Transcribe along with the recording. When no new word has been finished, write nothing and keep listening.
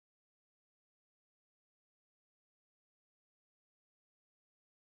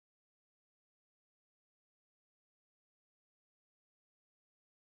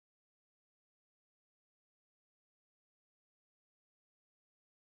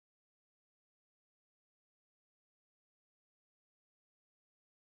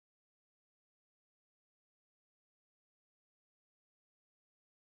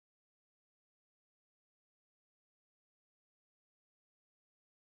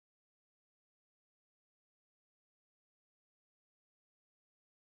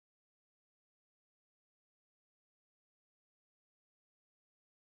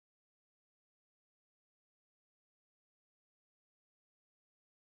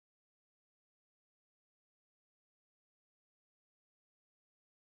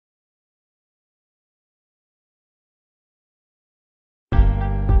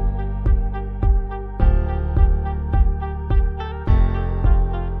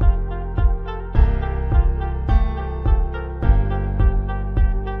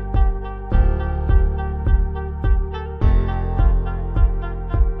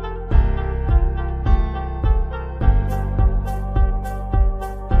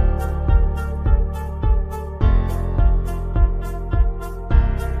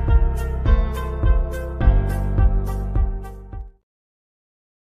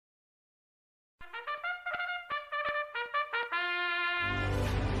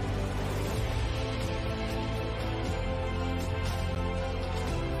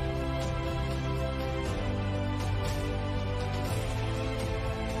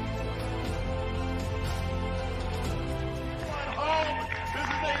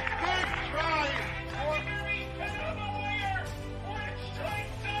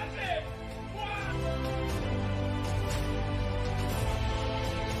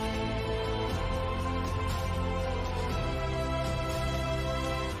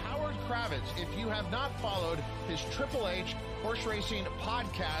Kravitz. If you have not followed his Triple H horse racing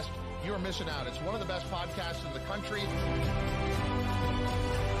podcast, you're missing out. It's one of the best podcasts in the country.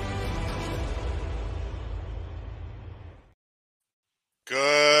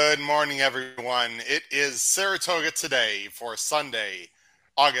 Good morning, everyone. It is Saratoga Today for Sunday,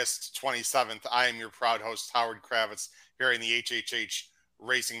 August 27th. I am your proud host, Howard Kravitz, here in the HHH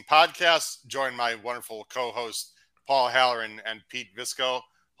Racing Podcast, joined by wonderful co-hosts, Paul Halloran and Pete Visco.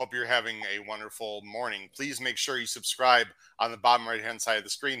 Hope you're having a wonderful morning. Please make sure you subscribe on the bottom right-hand side of the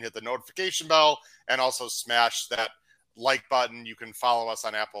screen, hit the notification bell, and also smash that like button. You can follow us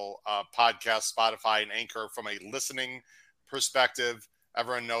on Apple Podcasts, Spotify, and Anchor from a listening perspective.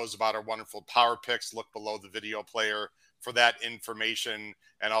 Everyone knows about our wonderful Power Picks. Look below the video player for that information.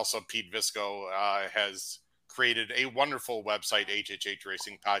 And also Pete Visco has created a wonderful website,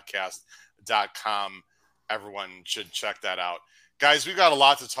 hhhracingpodcast.com. Everyone should check that out. Guys, we've got a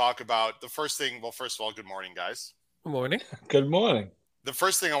lot to talk about. The first thing, well, first of all, good morning, guys. Good morning. Good morning. The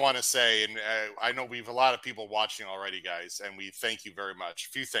first thing I want to say, and I know we've a lot of people watching already, guys, and we thank you very much.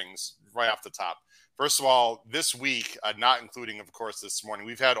 A few things right off the top. First of all, this week, not including, of course, this morning,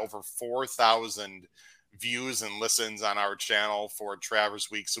 we've had over 4,000 views and listens on our channel for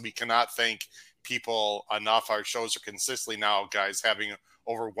Travers Week. So we cannot thank people enough. Our shows are consistently now, guys, having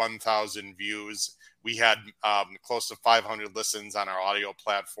over 1,000 views. We had close to 500 listens on our audio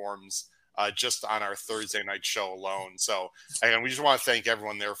platforms just on our Thursday night show alone. So, again, we just want to thank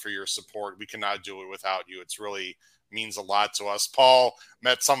everyone there for your support. We cannot do it without you. It's really means a lot to us. Paul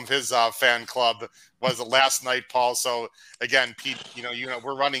met some of his fan club was last night, Paul. So again, Pete, you know,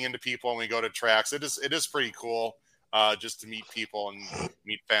 we're running into people when we go to tracks. It is pretty cool just to meet people and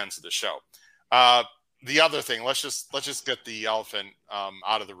meet fans of the show. The other thing, let's just get the elephant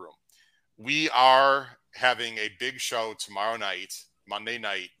out of the room. We are having a big show tomorrow night, Monday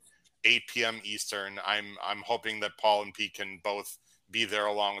night, 8 p.m. Eastern. I'm hoping that Paul and Pete can both be there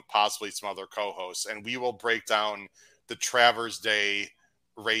along with possibly some other co-hosts, and we will break down the Travers Day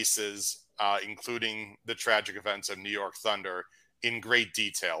races, including the tragic events of New York Thunder, in great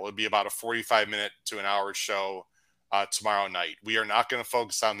detail. It'll be about a 45-minute to an hour show tomorrow night. We are not going to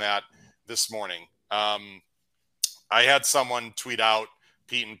focus on that this morning. I had someone tweet out,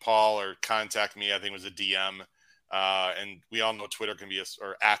 Pete and Paul, or contact me, I think it was a DM, and we all know Twitter can be,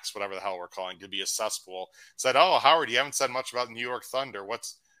 or X, whatever the hell we're calling, can be a cesspool. Said, "Oh, Howard, you haven't said much about New York Thunder.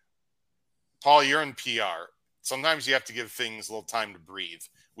 Paul, you're in PR. Sometimes you have to give things a little time to breathe.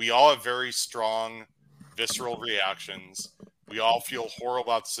 We all have very strong, visceral reactions. We all feel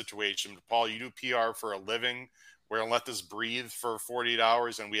horrible about the situation. But Paul, you do PR for a living. We're going to let this breathe for 48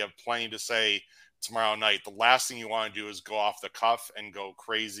 hours, and we have plenty to say tomorrow night. The last thing you want to do is go off the cuff and go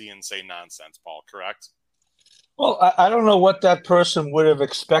crazy and say nonsense, Paul, correct?" Well, I don't know what that person would have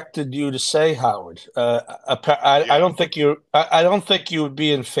expected you to say, Howard. I don't think you would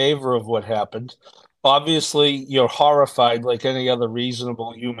be in favor of what happened. Obviously, you're horrified like any other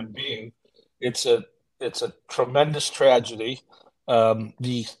reasonable human being. It's a tremendous tragedy.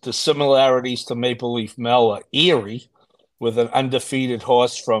 The similarities to Maple Leaf Mel are eerie, with an undefeated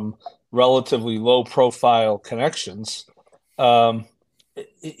horse from relatively low-profile connections. What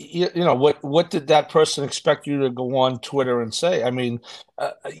did that person expect you to go on Twitter and say? I mean,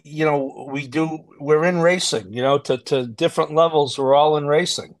 we're in racing, to different levels. We're all in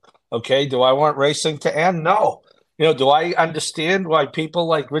racing. Okay. Do I want racing to end? No. Do I understand why people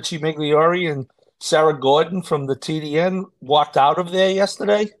like Richie Migliori and Sarah Gordon from the TDN walked out of there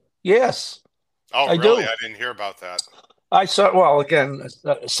yesterday? Yes. Oh, I really? do. I didn't hear about that.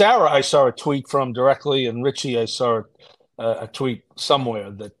 Sarah, I saw a tweet from directly, and Richie, I saw a tweet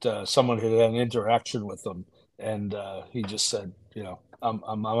somewhere that someone had an interaction with them, and he just said,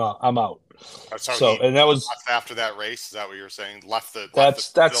 I'm out. And that was after that race. Is that what you're saying? Left the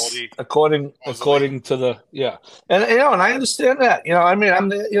facility. That's according to the and and I understand that. I mean, I'm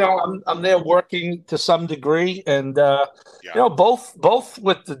there working to some degree, and both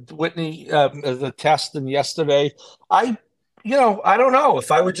with the Whitney the test and yesterday, I don't know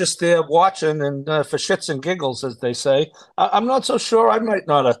if I were just there watching and for shits and giggles, as they say, I'm not so sure. I might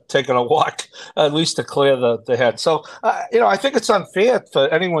not have taken a walk, at least to clear the head. So, I think it's unfair for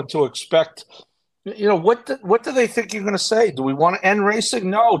anyone to expect, what do they think you're going to say? Do we want to end racing?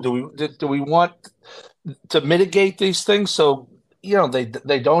 No. Do we want to mitigate these things so,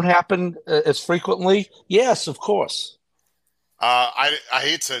 they don't happen as frequently? Yes, of course. I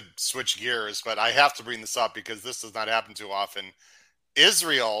hate to switch gears, but I have to bring this up because this does not happen too often.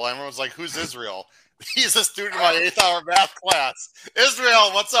 Israel, everyone's like, who's Israel? He's a student of my 8th hour math class.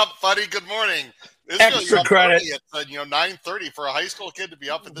 Israel, what's up, buddy? Good morning. Extra credit. At 9:30 for a high school kid to be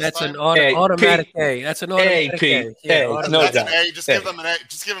up at this That's time. an automatic A. That's an automatic A. Yeah, no that's doubt. an A. Just give them an A.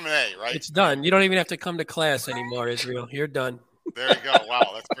 Just give them an A, right? It's done. You don't even have to come to class anymore, Israel. You're done. There you go.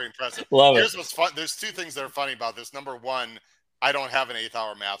 Wow, that's pretty impressive. Here's what's fun. There's two things that are funny about this. Number one, I don't have an 8th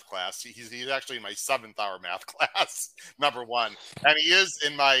hour math class. He's actually in my 7th hour math class. Number one, and he is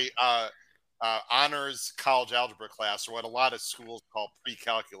in my honors college algebra class, or what a lot of schools call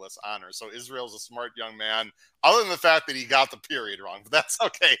pre-calculus honors. So Israel's a smart young man, other than the fact that he got the period wrong, but that's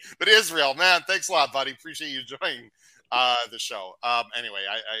okay. But Israel, man, thanks a lot, buddy. Appreciate you joining the show. Anyway,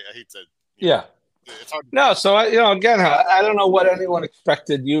 I hate to. Yeah. It's hard. No, so again, I don't know what anyone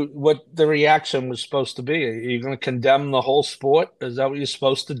expected. What the reaction was supposed to be. Are you going to condemn the whole sport? Is that what you're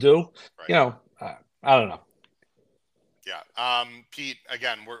supposed to do? Right. I don't know. Yeah. Pete,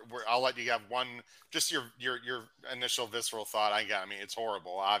 again, I'll let you have one, just your initial visceral thought. I mean, it's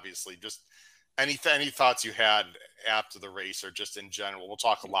horrible, obviously. Just any thoughts you had after the race, or just in general? We'll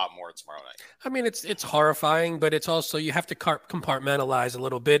talk a lot more tomorrow night. I mean, it's horrifying, but it's also, you have to compartmentalize a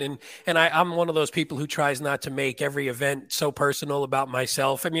little bit. And I'm one of those people who tries not to make every event so personal about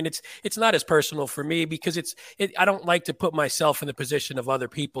myself. I mean, it's not as personal for me because I don't like to put myself in the position of other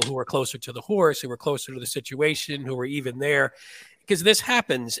people who are closer to the horse, who are closer to the situation, who are even there, because this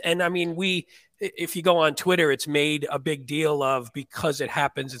happens. And I mean, if you go on Twitter, it's made a big deal of, because it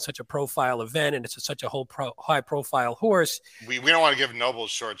happens in such a profile event and it's such a high profile horse. We don't want to give Noble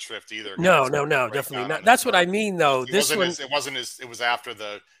short shrift either. No, definitely not. That's what I mean, though. It was after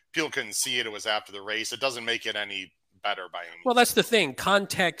people couldn't see it. It was after the race. It doesn't make it any better by any means. Well, that's the thing.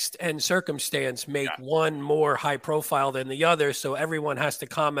 Context and circumstance make one more high profile than the other. So everyone has to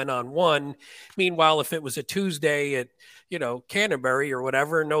comment on one. Meanwhile, if it was a Tuesday at, Canterbury or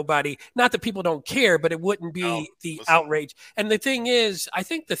whatever, nobody, not that people don't care, but it wouldn't be outrage. And the thing is, I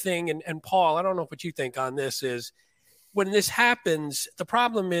think and Paul, I don't know what you think on this, is when this happens, the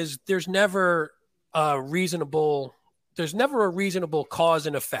problem is there's never a reasonable cause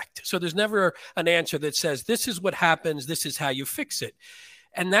and effect. So there's never an answer that says, this is what happens, this is how you fix it.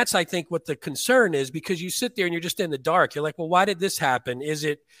 And that's, I think, what the concern is, because you sit there and you're just in the dark. You're like, well, why did this happen? Does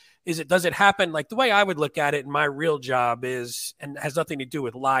it happen? Like, the way I would look at it in my real job is, and has nothing to do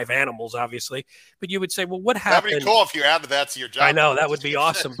with live animals, obviously, but you would say, well, what happened? That'd be cool if you added that to your job. I know, that would be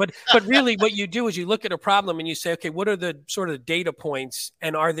awesome. But really what you do is you look at a problem and you say, okay, what are the sort of data points,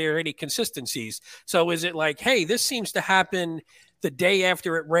 and are there any consistencies? So is it like, hey, this seems to happen the day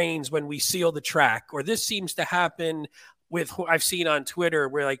after it rains when we seal the track, or this seems to happen with, I've seen on Twitter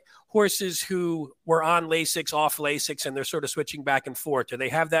where like horses who were on Lasix, off Lasix, and they're sort of switching back and forth. Do they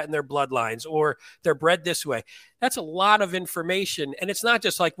have that in their bloodlines, or they're bred this way? That's a lot of information. And it's not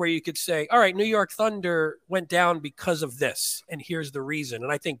just like where you could say, all right, New York Thunder went down because of this, and here's the reason.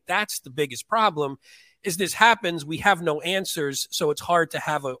 And I think that's the biggest problem, is this happens, we have no answers, so it's hard to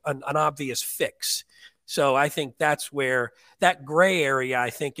have an obvious fix. So I think that's where that gray area, I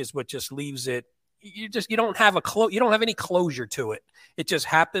think, is what just leaves it. You don't have any closure to it. It just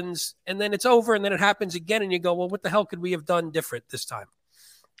happens, and then it's over, and then it happens again, and you go, well, what the hell could we have done different this time?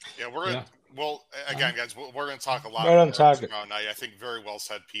 Yeah, well, again, guys, we're going to talk a lot tomorrow night. I think very well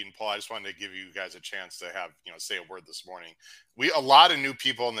said, Pete and Paul. I just wanted to give you guys a chance to have, say a word this morning. A lot of new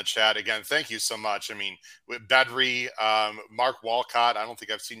people in the chat. Again, thank you so much. I mean, with Bedry, Mark Walcott, I don't think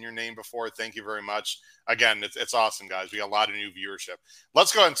I've seen your name before. Thank you very much. Again, it's awesome, guys. We got a lot of new viewership.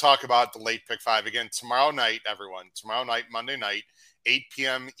 Let's go ahead and talk about the late pick 5. Again, tomorrow night, everyone. Tomorrow night, Monday night, 8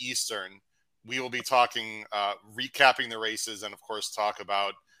 p.m. Eastern. We will be talking, recapping the races, and, of course, talk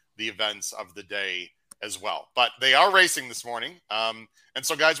about the events of the day as well. But they are racing this morning. And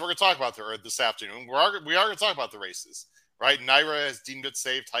so, guys, we're going to talk about this afternoon. We are going to talk about the races, right? Naira has deemed it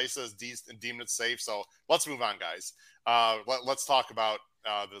safe. Taisa has deemed it safe. So let's move on, guys. Let's talk about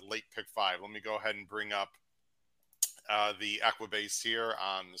the late pick 5. Let me go ahead and bring up the Equibase here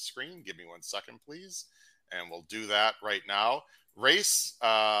on the screen. Give me 1 second, please. And we'll do that right now. Race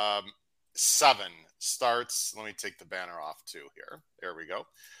 7 starts. Let me take the banner off too here. There we go.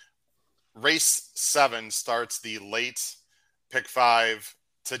 Race 7 starts the late pick 5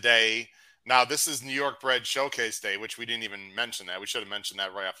 today. Now, this is New York Bred Showcase Day, which we didn't even mention that. We should have mentioned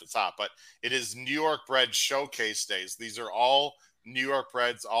that right off the top. But it is New York Bred Showcase Days. These are all New York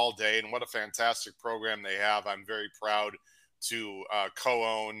Breds all day, and what a fantastic program they have. I'm very proud to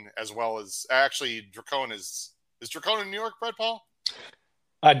co-own, as well as actually Dracone is Dracone a New York Bred, Paul?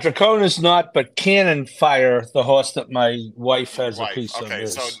 Dracone is not, but Cannon Fire, the horse that my wife has a piece of. Okay,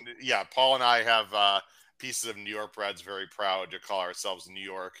 so yeah, Paul and I have pieces of New York Breds. Very proud to call ourselves New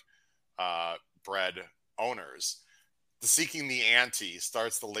York bred owners. The Seeking the Ante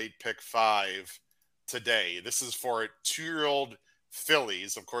starts the late pick 5 Today. This is for 2-year-old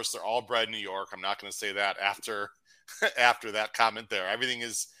fillies. Of course, they're all bred in New York. I'm not going to say that after that comment there. Everything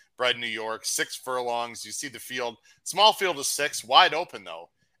is bred in New York. 6 furlongs. You see the field. Small field of 6. Wide open, though.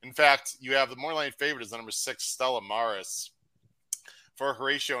 In fact, you have the morning line favorite is the number 6, Stella Maris, for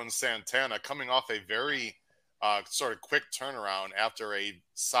Horatio and Santana, coming off a very sort of quick turnaround after a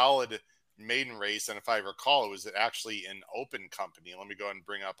solid maiden race. And if I recall, it was actually in open company. Let me go ahead and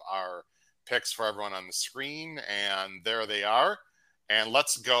bring up our picks for everyone on the screen. And there they are. And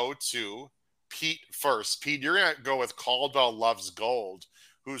let's go to Pete first. Pete, you're going to go with Caldwell Loves Gold,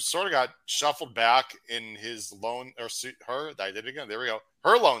 who sort of got shuffled back in his lone, or her, I did it again. There we go.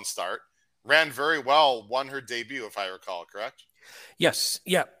 Her lone start. Ran very well, won her debut, if I recall, correct? Yes.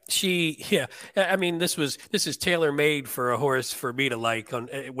 Yeah. I mean, this is tailor made for a horse for me to like,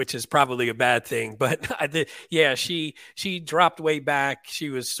 which is probably a bad thing. But she dropped way back. She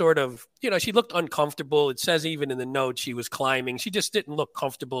was sort of, she looked uncomfortable. It says even in the note she was climbing. She just didn't look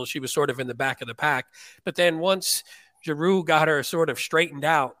comfortable. She was sort of in the back of the pack. But then once Giroux got her sort of straightened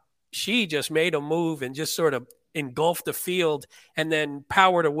out, she just made a move and just sort of engulfed the field and then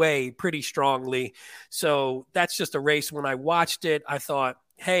powered away pretty strongly. So that's just a race. When I watched it, I thought,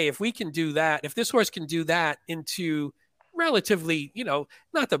 hey, if we can do that, if this horse can do that into relatively,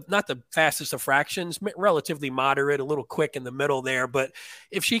 not the fastest of fractions, relatively moderate, a little quick in the middle there. But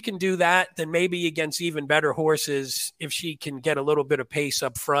if she can do that, then maybe against even better horses, if she can get a little bit of pace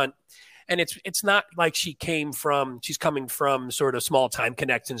up front. And it's not like she's coming from sort of small time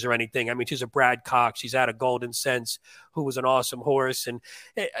connections or anything. I mean, she's a Brad Cox. She's out of Golden Sense, who was an awesome horse. And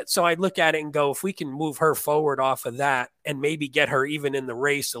so I look at it and go, if we can move her forward off of that and maybe get her even in the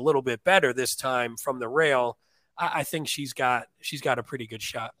race a little bit better this time from the rail, I think she's got a pretty good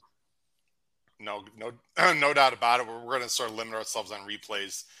shot. No doubt about it. We're going to sort of limit ourselves on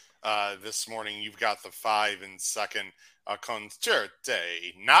replays this morning. You've got the 5 in second.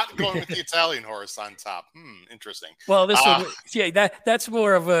 Concerte, not going with the Italian horse on top. Interesting. Well, that's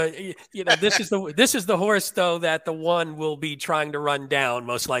more of a, this is the horse though that the one will be trying to run down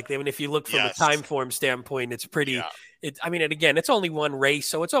most likely. I mean, if you look from a time form standpoint, it's pretty. Yeah. And again, it's only one race,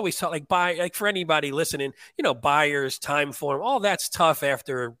 so it's always tough. Like for anybody listening, buyers, time form, all that's tough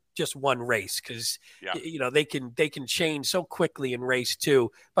after just one race because they can change so quickly in race 2.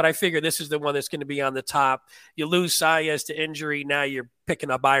 But I figure this is the one that's going to be on the top. You lose Saez to injury, now you're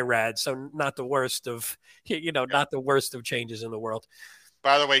picking up Irad, so not the worst of not the worst of changes in the world.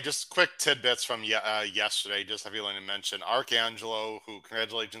 By the way, just quick tidbits from yesterday, just have you to mention Arcangelo, who,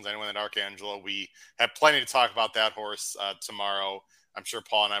 congratulations anyone at Arcangelo. We have plenty to talk about that horse tomorrow. I'm sure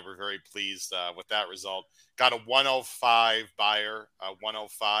Paul and I were very pleased with that result. Got a 105 buyer,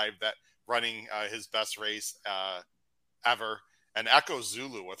 105, that running his best race ever. And Echo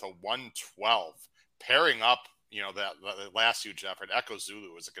Zulu with a 112, pairing up, that last huge effort. Echo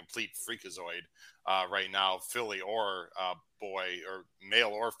Zulu is a complete freakazoid right now, filly or boy, or male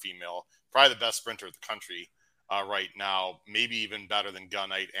or female. Probably the best sprinter of the country right now, maybe even better than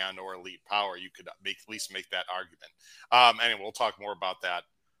Gunite and or Elite Power. You could at least make that argument. Anyway, we'll talk more about that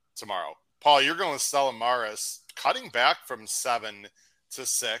tomorrow. Paul, you're going with Stella Maris, cutting back from 7 to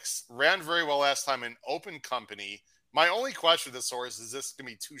 6. Ran very well last time in open company. My only question with this horse is this going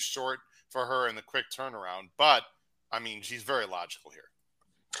to be too short for her in the quick turnaround? But, I mean, she's very logical here.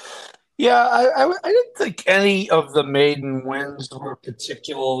 Yeah, I didn't think any of the maiden wins were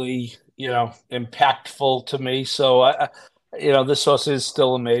particularly, impactful to me. So, this horse is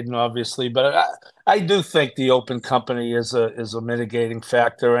still a maiden, obviously, but I do think the open company is a mitigating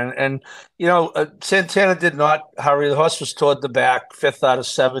factor. And Santana did not hurry. The horse was toward the back, 5th out of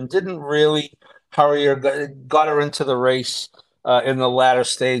 7. Didn't really hurry her. Got her into the race in the latter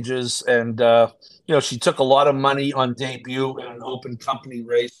stages, and she took a lot of money on debut in an open company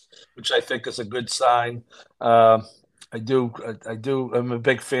race, which I think is a good sign. I'm a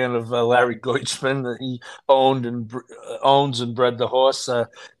big fan of Larry Goichman, that he owns and bred the horse.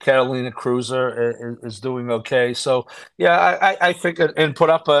 Catalina Cruiser is doing okay. So yeah, I think and put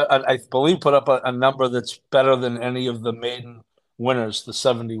up a number that's better than any of the maiden winners, the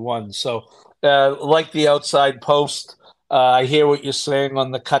 71. So like the outside post, I hear what you're saying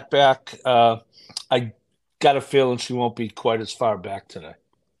on the cutback. I got a feeling she won't be quite as far back today.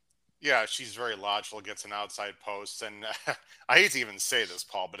 Yeah, she's very logical, gets an outside post. And I hate to even say this,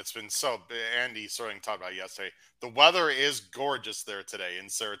 Paul, but it's been Andy sort of talked about it yesterday. The weather is gorgeous there today in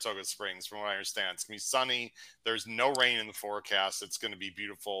Saratoga Springs, from what I understand. It's going to be sunny. There's no rain in the forecast. It's going to be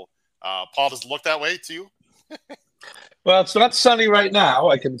beautiful. Paul, does it look that way to you? Well, it's not sunny right now.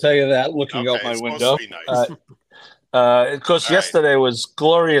 I can tell you that looking out my window. To be nice. Of course, All right. yesterday was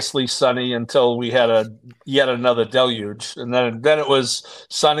gloriously sunny until we had yet another deluge, and then it was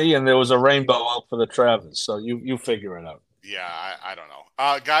sunny and there was a rainbow out for the Travers. So you figure it out. Yeah, I don't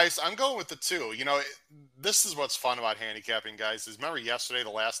know. Guys, I'm going with the 2. This is what's fun about handicapping, guys, is remember yesterday, the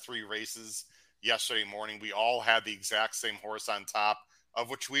last 3 races yesterday morning, we all had the exact same horse on top, of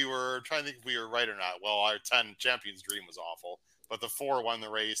which we were trying to think if we were right or not. Well, our 10 Champions Dream was awful, but the 4 won the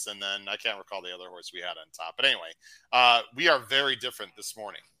race, and then I can't recall the other horse we had on top. But anyway, we are very different this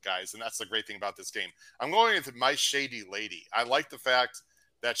morning, guys, and that's the great thing about this game. I'm going with My Shady Lady. I like the fact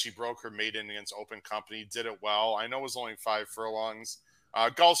that she broke her maiden against Open Company, did it well. I know it was only 5 furlongs.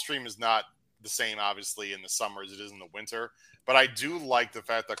 Gulfstream is not the same, obviously, in the summer as it is in the winter, but I do like the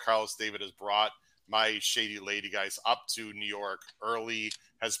fact that Carlos David has brought My Shady Lady, guys, up to New York early,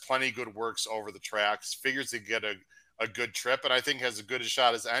 has plenty good works over the tracks, figures to get a good trip, and I think has as good a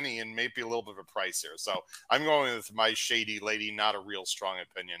shot as any, and maybe a little bit of a price here. So I'm going with My Shady Lady, not a real strong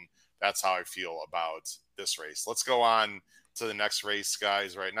opinion. That's how I feel about this race. Let's go on to the next race,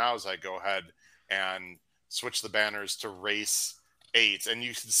 guys, right now as I go ahead and switch the banners to race 8. And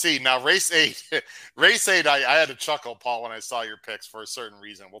you can see now race 8, I had to chuckle, Paul, when I saw your picks for a certain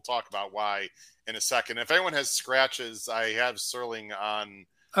reason. We'll talk about why in a second. If anyone has scratches, I have Sterling on.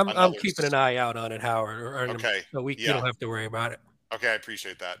 I'm keeping an eye out on it, Howard. Okay. So you don't have to worry about it. Okay, I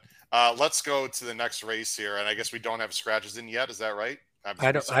appreciate that. Let's go to the next race here. And I guess we don't have scratches in yet. Is that right?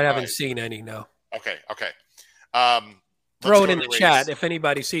 I haven't seen any, no. Okay. Throw it in the chat if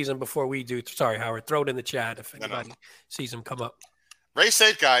anybody sees them before we do. Sorry, Howard. Throw it in the chat if anybody sees them come up. Race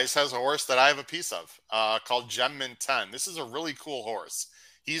 8, guys, has a horse that I have a piece of called Gemmin 10. This is a really cool horse.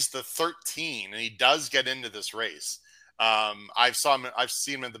 He's the 13, and he does get into this race. I've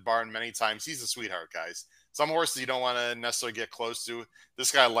seen him at the barn many times. He's a sweetheart, guys. Some horses you don't want to necessarily get close to.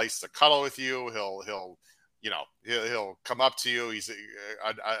 This guy likes to cuddle with you. He'll come up to you. He's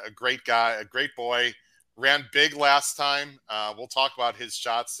a great guy, a great boy. Ran big last time. We'll talk about his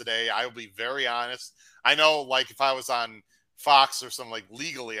shots today. I will be very honest. I know, like, if I was on Fox or something, like,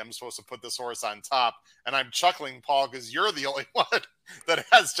 legally, I'm supposed to put this horse on top. And I'm chuckling, Paul, because you're the only one that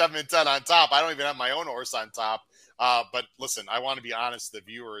has Gemmin 10 on top. I don't even have my own horse on top. But listen, I want to be honest to the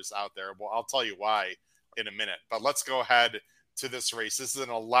viewers out there. Well, I'll tell you why in a minute. But let's go ahead to this race. This is an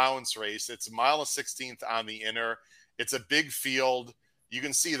allowance race. It's a mile and 16th on the inner. It's a big field. You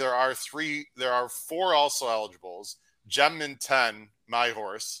can see there are 4 also eligibles. Gemmin 10, my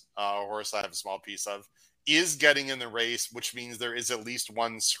horse, a horse I have a small piece of, is getting in the race, which means there is at least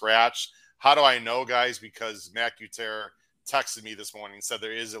 1 scratch. How do I know, guys? Because Matt Guterre texted me this morning and said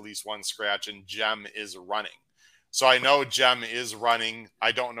there is at least 1 scratch, and Gem is running. So I know Gem is running.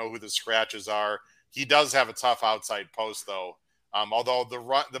 I don't know who the scratches are. He does have a tough outside post, though. Although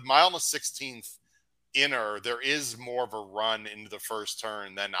the mile and 16th inner, there is more of a run into the first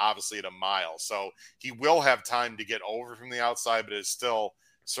turn than obviously at a mile. So he will have time to get over from the outside, but it's still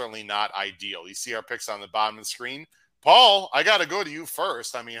certainly not ideal. You see our picks on the bottom of the screen. Paul, I got to go to you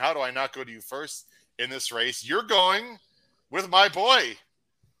first. I mean, how do I not go to you first in this race? You're going with my boy,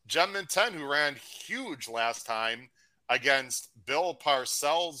 Gemmin 10, who ran huge last time against Bill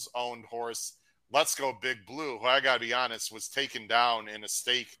Parcells' owned horse, Let's Go Big Blue, who I got to be honest, was taken down in a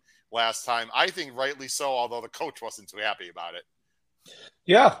stake last time. I think rightly so, although the coach wasn't too happy about it.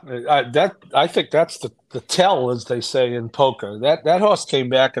 Yeah, I think that's the tell, as they say in poker. That horse came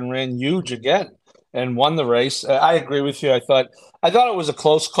back and ran huge again and won the race. I agree with you. I thought it was a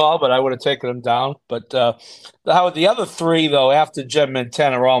close call, but I would have taken him down. But the other 3, though, after Gemmin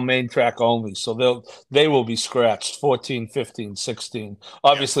 10 are all main track only, so they will be scratched 14, 15, 16.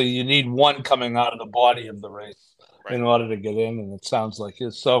 Obviously, You need 1 coming out of the body of the race in order to get in, and it sounds like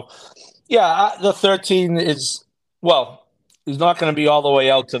it. So, yeah, the 13 is, well, he's not going to be all the way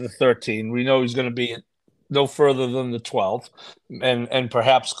out to the 13. We know he's going to be no further than the 12, and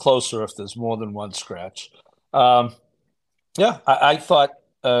perhaps closer if there's more than 1 scratch. I thought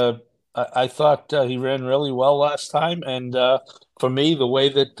he ran really well last time, and for me, the way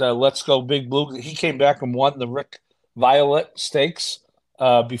that Let's Go Big Blue, he came back and won the Rick Violet Stakes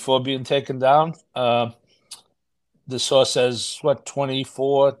before being taken down. This horse has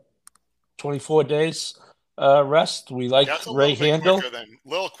 24 days rest. We like Ray Handel. A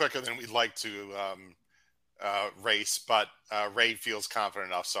little quicker than we'd like to race, but Ray feels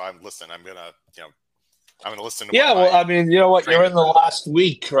confident enough. So I'm gonna listen to. Yeah, well, I mean, you know what? You're in the last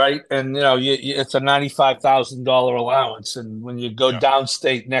week, right? And it's a $95,000 allowance, and when you go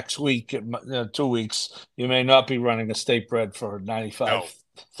downstate next week, 2 weeks, you may not be running a state bred for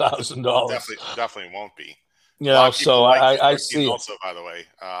 $95,000. Definitely won't be. So I see also, by the way,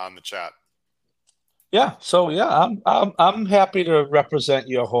 on the chat. Yeah. So yeah, I'm happy to represent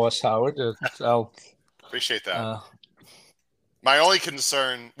your horse, Howard. I'll appreciate that. My only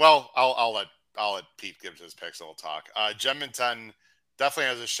concern, well, I'll let Pete give his picks and we'll talk. Gem and 10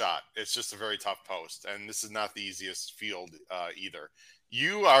 definitely has a shot. It's just a very tough post, and this is not the easiest field either.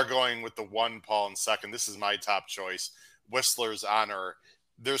 You are going with the 1, Paul, in second. This is my top choice, Whistler's Honor.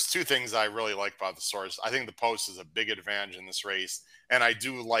 There's two things I really like about the source. I think the post is a big advantage in this race, and I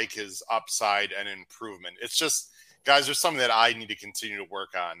do like his upside and improvement. It's just, guys, there's something that I need to continue to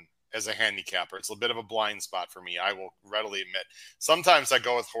work on as a handicapper. It's a bit of a blind spot for me, I will readily admit. Sometimes I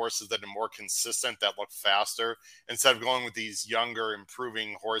go with horses that are more consistent, that look faster, instead of going with these younger,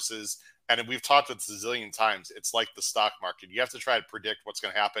 improving horses. And we've talked about this a zillion times. It's like the stock market. You have to try to predict what's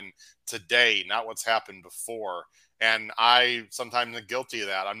going to happen today, not what's happened before. And I sometimes am guilty of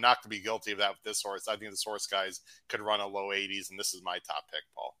that. I'm not going to be guilty of that with this horse. I think this horse, guys, could run a low 80s, and this is my top pick,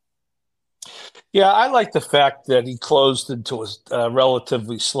 Paul. Yeah, I like the fact that he closed into a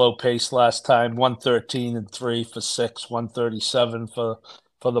relatively slow pace last time, 113 and 3 for 6, 137 for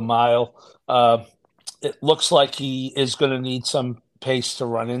the mile. It looks like he is going to need some pace to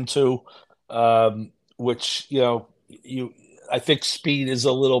run into, which, I think speed is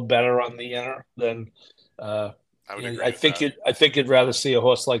a little better on the inner than I think you'd rather see a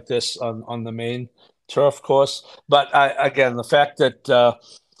horse like this on the main turf course. But again, the fact that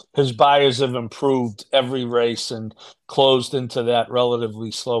his buyers have improved every race and closed into that relatively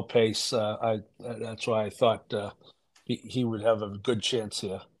slow pace. That's why I thought he would have a good chance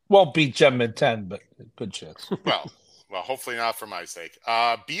here. Won't beat Gem in 10, but a good chance. Well, hopefully not for my sake.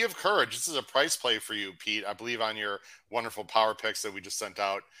 Be of Courage. This is a price play for you, Pete. I believe on your wonderful power picks that we just sent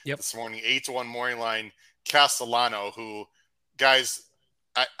out this morning. 8-1 morning line. Castellano, who, guys,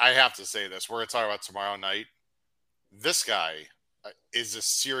 I have to say this. We're going to talk about tomorrow night. This guy is a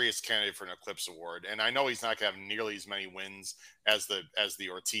serious candidate for an Eclipse Award, and I know he's not going to have nearly as many wins as the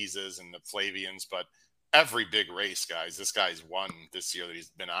Ortizes and the Flavians, but every big race, guys, this guy's won this year that he's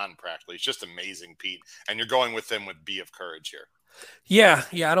been on practically. It's just amazing, Pete. And you're going with him with Be of Courage here. Yeah.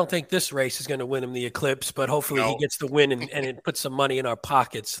 I don't think this race is going to win him the Eclipse, but hopefully he gets the win and it puts some money in our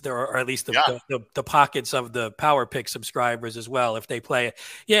pockets. There are, or at least the pockets of the Power Pick subscribers as well, if they play it.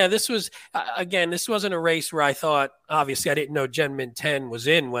 Yeah, this was, again, this wasn't a race where I thought, obviously I didn't know Gen Min 10 was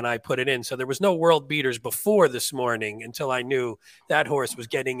in when I put it in. So there was no world beaters before this morning until I knew that horse was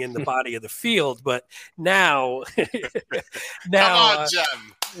getting in the body of the field. But now, Come on, Jem.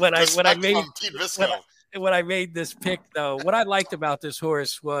 When I made this pick, though, what I liked about this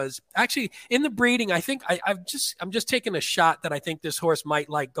horse was actually in the breeding. I think I'm just taking a shot that I think this horse might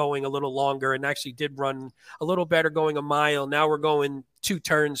like going a little longer, and actually did run a little better going a mile. Now we're going 2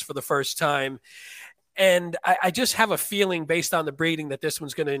 turns for the first time. And I just have a feeling based on the breeding that this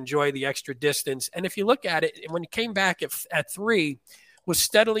one's going to enjoy the extra distance. And if you look at it, when it came back at 3, was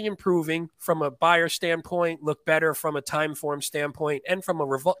steadily improving from a buyer standpoint, looked better from a time form standpoint, and from a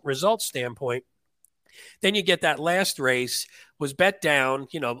result standpoint. Then you get that last race, was bet down,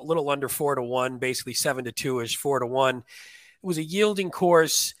 a little under 4-1, basically 7-2-ish, 4-1. It was a yielding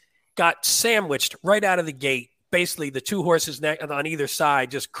course, got sandwiched right out of the gate. Basically, the 2 horses on either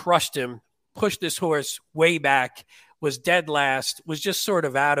side just crushed him, pushed this horse way back, was dead last, was just sort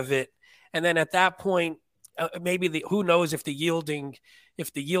of out of it. And then at that point, maybe who knows if the yielding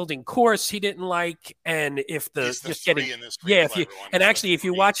course he didn't like, and if if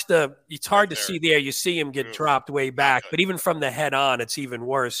you watch it's hard to see there. You see him get dropped way back, but even from the head on, it's even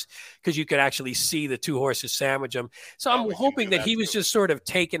worse because you could actually see the 2 horses sandwich him. So I'm hoping that he was just sort of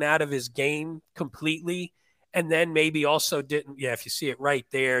taken out of his game completely, and then maybe also didn't. Yeah, if you see it right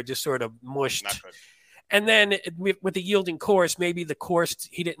there, just sort of mushed. And then with the yielding course, maybe the course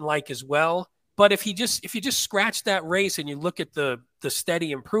he didn't like as well. But if you just scratch that race and you look at the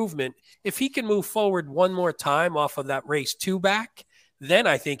steady improvement, if he can move forward one more time off of that race 2 back, then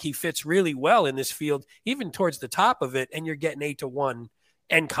I think he fits really well in this field, even towards the top of it. And you're getting 8-1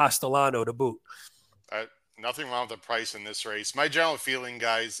 and Castellano to boot. Nothing wrong with the price in this race. My general feeling,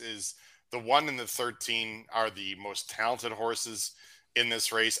 guys, is the 1 and the 13 are the most talented horses in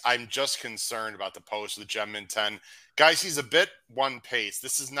this race. I'm just concerned about the post of the Gem Min 10. Guys, he's a bit one pace.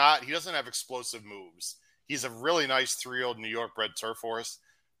 He doesn't have explosive moves. He's a really nice 3-year-old New York bred turf horse,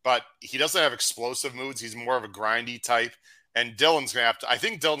 but he doesn't have explosive moves. He's more of a grindy type. And Dylan's going to I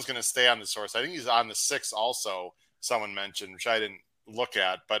think Dylan's going to stay on this horse. I think he's on the 6 also, someone mentioned, which I didn't look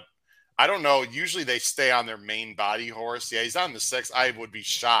at, but I don't know. Usually they stay on their main body horse. Yeah, he's on the 6. I would be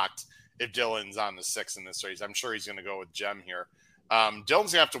shocked if Dylan's on the 6 in this race. I'm sure he's going to go with Gem here. Dylan's going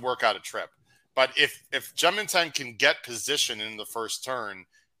to have to work out a trip. But if Gem Min 10 can get position in the first turn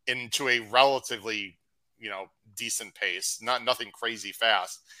into a relatively decent pace, nothing crazy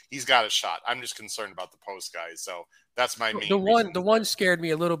fast, he's got a shot. I'm just concerned about the post guys. So that's my main reason. The one scared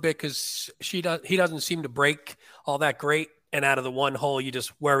me a little bit because he doesn't seem to break all that great. And out of the one hole, you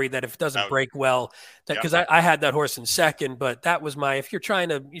just worry that if it doesn't break well, because I had that horse in second, but that was if you're trying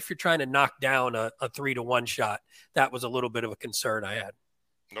to knock down a 3-1 shot, that was a little bit of a concern I had.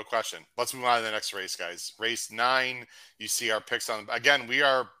 No question. Let's move on to the next race, guys. Race 9. You see our picks on. Again, we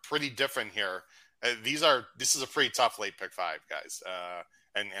are pretty different here. This is a pretty tough late pick 5, guys,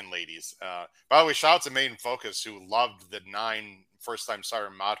 and ladies. By the way, shout out to Maiden Focus, who loved the 9 first-time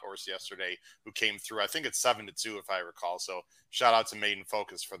starter Mott horse yesterday, who came through. I think it's 7-2 if I recall. So shout out to Maiden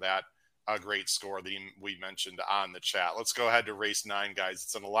Focus for that great score that we mentioned on the chat. Let's go ahead to race 9, guys.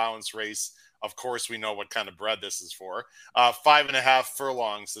 It's an allowance race. Of course, we know what kind of bread this is for. 5.5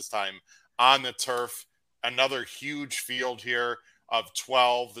 furlongs this time on the turf. Another huge field here of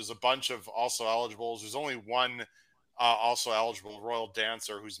 12. There's a bunch of also eligibles. There's only one also eligible, Royal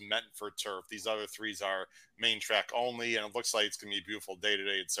Dancer, who's meant for turf. These other 3s are main track only, and it looks like it's going to be a beautiful day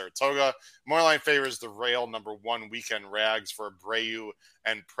today at Saratoga. Moreline favors the rail number 1 Weekend Rags for Abreu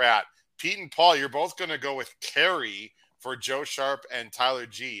and Pratt. Pete and Paul, you're both going to go with Carey for Joe Sharp and Tyler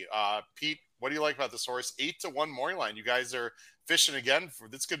G. Pete, what do you like about this horse? 8-1 Moreline. You guys are fishing again.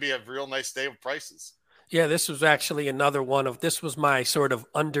 This could be a real nice day of prices. Yeah, this was actually another this was my sort of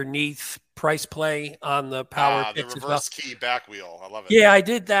underneath price play on the power picks. The reverse key back wheel. I love it. Yeah, I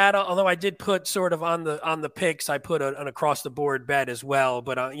did that. Although I did put sort of on the picks, I put an across the board bet as well.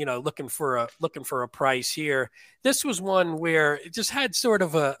 But looking for a price here. This was one where it just had sort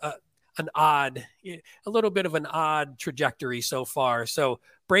of a little bit of an odd trajectory so far. So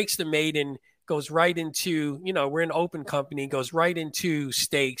breaks the maiden, goes right into, we're in open company, goes right into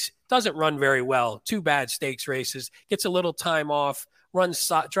stakes, doesn't run very well. 2 bad stakes races, gets a little time off,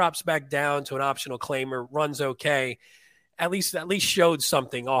 drops back down to an optional claimer, runs okay. At least showed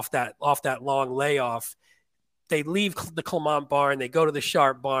something off that long layoff. They leave the Clement barn, they go to the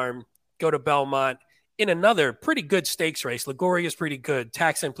Sharp barn, go to Belmont in another pretty good stakes race. Liguria is pretty good.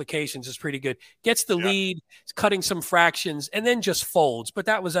 Tax Implications is pretty good. Gets the lead, cutting some fractions, and then just folds. But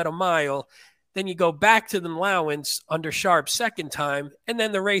that was at a mile. Then you go back to the allowance under Sharp second time, and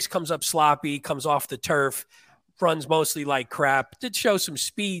then the race comes up sloppy, comes off the turf, runs mostly like crap. Did show some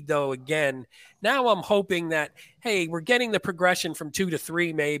speed, though, again. Now I'm hoping that, hey, we're getting the progression from 2 to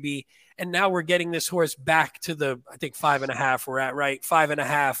 3 maybe, and now we're getting this horse back to the, I think, 5.5 we're at, right?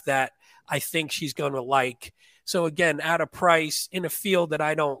 5.5 that I think she's going to like. So, again, at a price in a field that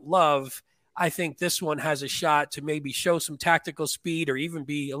I don't love, I think this one has a shot to maybe show some tactical speed or even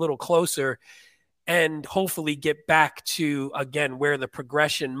be a little closer and hopefully get back to, again, where the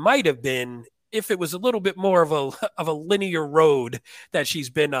progression might have been if it was a little bit more of a linear road that she's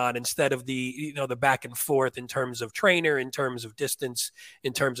been on instead of the back and forth in terms of trainer, in terms of distance,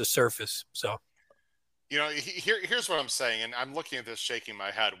 in terms of surface. So, here's what I'm saying, and I'm looking at this shaking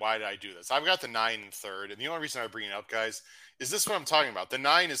my head. Why did I do this? I've got the 9 in third, and the only reason I bring it up, guys, is this what I'm talking about. The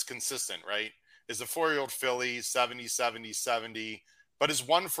 9 is consistent, right? Is a 4-year-old filly, 70, 70, 70, but is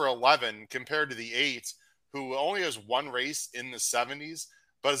 1 for 11 compared to the 8, who only has 1 race in the 70s,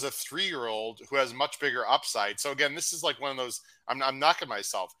 but is a 3-year-old who has much bigger upside. So again, this is like one of those, I'm knocking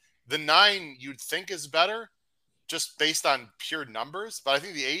myself. The 9 you'd think is better just based on pure numbers, but I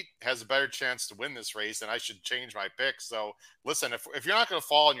think the 8 has a better chance to win this race, and I should change my pick. So listen, if you're not going to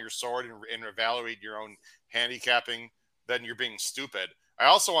fall on your sword and evaluate your own handicapping, then you're being stupid. I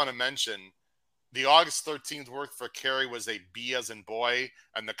also want to mention the August 13th work for Carey was a B as in boy,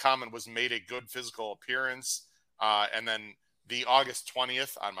 and the comment was made a good physical appearance. And then the August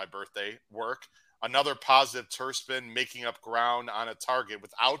 20th on my birthday work, another positive turf spin, making up ground on a target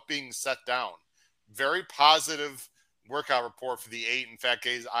without being set down. Very positive workout report for the 8. In fact,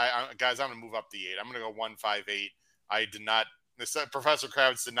 guys, I'm going to move up the 8. I'm going to go 158. I did not. Professor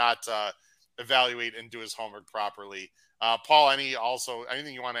Kravitz did not evaluate and do his homework properly. Paul,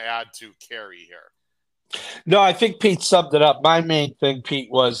 anything you want to add to Carey here? No, I think Pete summed it up. My main thing, Pete,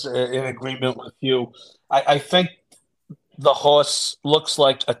 was in agreement with you. I think the horse looks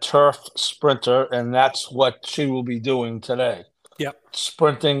like a turf sprinter, and that's what she will be doing today. Yep.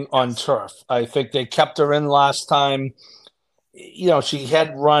 Sprinting on turf. I think they kept her in last time. She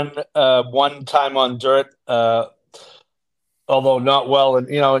had run 1 time on dirt, although not well.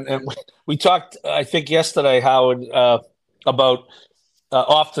 And we talked, I think yesterday, Howard, about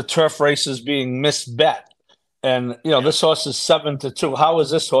off the turf races being misbet. And this horse is 7-2. How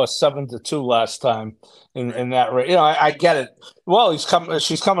was this horse 7-2 last time in that race? I get it. Well,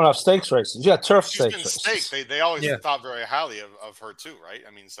 she's coming off stakes races. Yeah, turf stakes races. They always thought very highly of her too, right?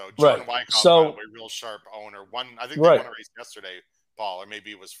 I mean, so Jordan Wyckoff, by the way, real sharp owner. I think they won a race yesterday, Paul, or maybe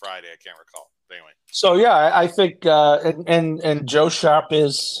it was Friday. I can't recall. But anyway. So yeah, I think and Joe Sharp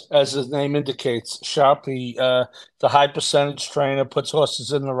is, as his name indicates, Sharp. He the high percentage trainer, puts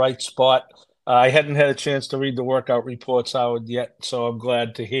horses in the right spot. I hadn't had a chance to read the workout reports, Howard, yet, so I'm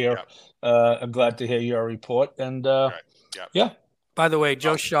glad to hear. I'm glad to hear your report. And yeah. By the way,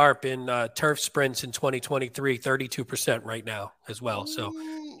 Joe Sharp in turf sprints in 2023, 32% right now as well. So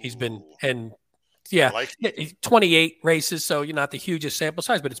he's been 28 races. So you're not the hugest sample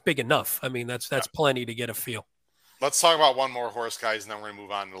size, but it's big enough. I mean, that's plenty to get a feel. Let's talk about one more horse, guys, and then we're going to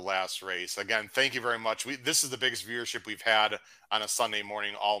move on to the last race. Again, thank you very much. This is the biggest viewership we've had on a Sunday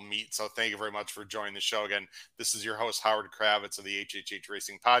morning all meet. So thank you very much for joining the show. Again, this is your host, Howard Kravitz of the HHH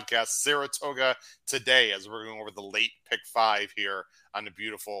Racing Podcast, Saratoga Today, as we're going over the late pick 5 here on a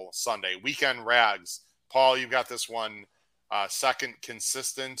beautiful Sunday. Weekend Rags. Paul, you've got this one. Second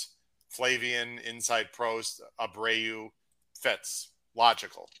consistent, Flavian, Inside Prost, Abreu, Fitz.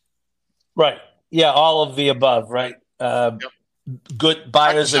 Logical. Right. Yeah, all of the above, right? Good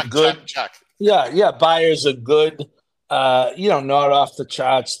buyers are good. Check. Yeah, buyers are good. Not off the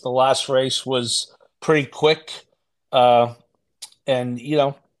charts. The last race was pretty quick, and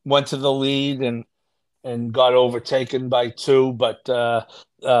went to the lead and got overtaken by 2. But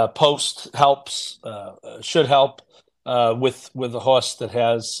Post helps, should help with a horse that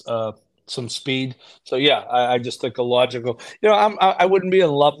has some speed. So yeah, I just think a logical. I wouldn't be in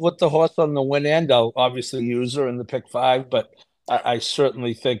love with the horse on the win end. I'll obviously use her in the pick 5, but I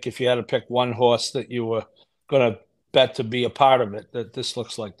certainly think if you had to pick one horse that you were going to bet to be a part of it, that this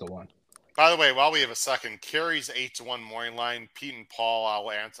looks like the one. By the way, while we have a second, Carrie's 8-1 morning line. Pete and Paul, I'll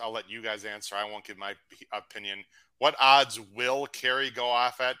let you guys answer. I won't give my opinion. What odds will Carrie go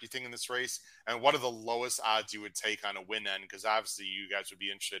off at, do you think, in this race? And what are the lowest odds you would take on a win end? Because obviously you guys would be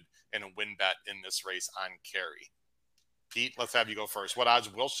interested in a win bet in this race on Carrie. Pete, let's have you go first. What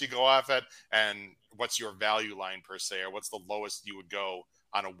odds will she go off at? And what's your value line per se? Or what's the lowest you would go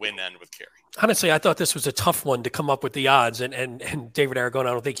on a win end with Carrie? Honestly, I thought this was a tough one to come up with the odds. And David Aragon,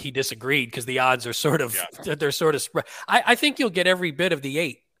 I don't think he disagreed because the odds are they're sort of spread. I think you'll get every bit of the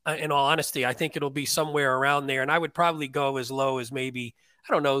 8. In all honesty, I think it'll be somewhere around there. And I would probably go as low as maybe,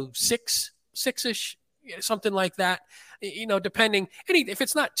 I don't know, 6-ish, something like that. Depending. If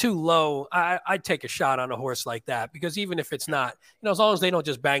it's not too low, I'd take a shot on a horse like that, because even if it's not, as long as they don't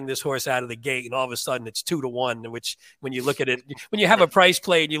just bang this horse out of the gate and all of a sudden it's 2-1, which when you look at it, when you have a price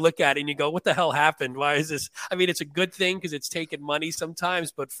play and you look at it and you go, what the hell happened? Why is this? I mean, it's a good thing because it's taking money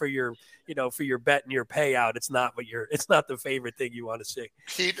sometimes, but for your bet and your payout, it's not the favorite thing you want to see.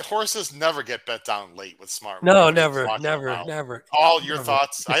 Pete, horses never get bet down late with smart. No, never. All your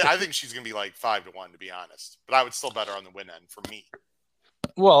thoughts? I think she's going to be like 5-1, to be honest, but I would still bet her on the win end for me.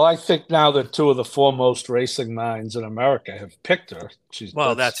 Well, I think now that 2 of the foremost racing minds in America have picked her,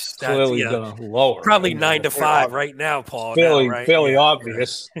 that's clearly going to lower. Probably 9-5 right now, Paul. Fairly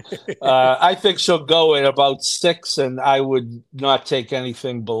obvious. I think she'll go at about 6, and I would not take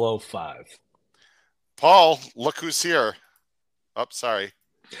anything below 5. Paul, look who's here. Oh, sorry.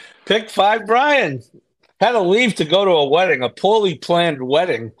 Pick 5, Brian. Had to leave to go to a wedding, a poorly planned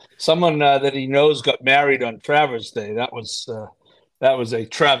wedding. Someone that he knows got married on Travers Day. That was a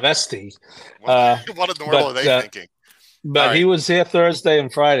travesty. What in the world are they thinking? But right. He was here Thursday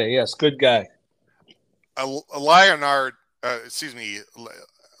and Friday. Yes, good guy. Lionard,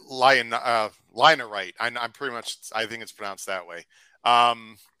 Linerite. I'm pretty much. I think it's pronounced that way.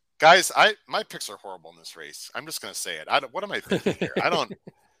 Guys, my picks are horrible in this race. I'm just going to say it. What am I thinking here? I don't.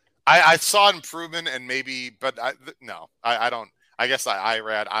 I saw improvement and maybe, but I don't. I guess I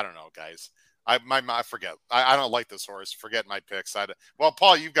read. I don't know, guys. I forget. I don't like this horse. Forget my picks. Well,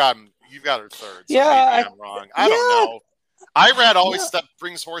 Paul, you've got her third. So maybe I'm wrong. I don't know. Irad always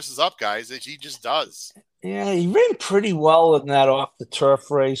brings horses up, guys. He just does. Yeah, he ran pretty well in that off the turf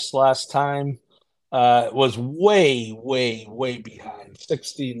race last time. Was way, way, way behind,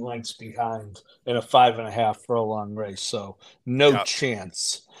 16 lengths behind in a 5.5 furlong race. So no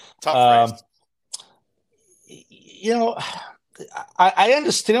chance. Tough race. I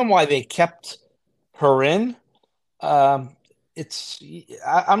understand why they kept her in. I'm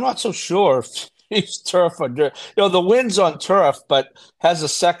not so sure if she's turf or dirt. The win's on turf, but has a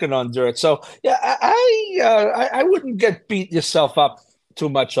second on dirt. So yeah, I wouldn't get beat yourself up too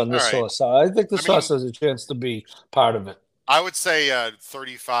much on this horse. I think this horse has a chance to be part of it. I would say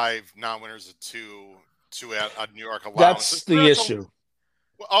 35 non-winners of 2 to a New York allowance. That's the issue.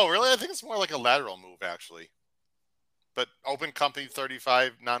 Oh, really? I think it's more like a lateral move, actually. But open company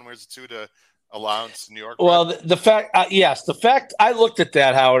 35, non-winners 2 to allowance New York. Well, the fact, yes, the fact I looked at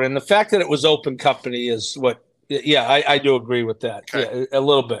that, Howard, and the fact that it was open company is what. Yeah, I do agree with that. Okay. Yeah, a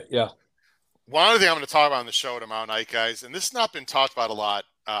little bit. Yeah. One other thing I'm going to talk about on the show tomorrow night, guys, and this has not been talked about a lot.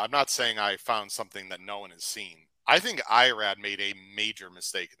 I'm not saying I found something that no one has seen. I think IRAD made a major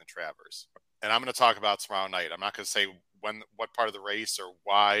mistake in the Travers, and I'm going to talk about tomorrow night. I'm not going to say what part of the race or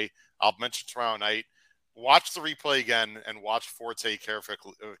why. I'll mention tomorrow night. Watch the replay again and watch Forte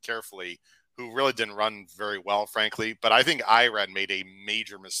carefully, who really didn't run very well, frankly. But I think IRAD made a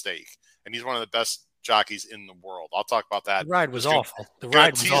major mistake, and he's one of the best jockeys in the world. I'll talk about that. The ride was awful. The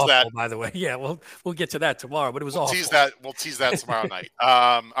ride was awful, by the way. Yeah, we'll get to that tomorrow, but it was awful. We'll tease that tomorrow night.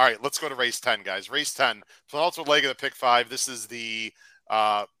 All right, let's go to race 10, guys. Race 10, penultimate leg of the pick 5. This is the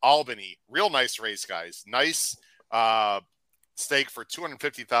Albany. Real nice race, guys. Nice stake for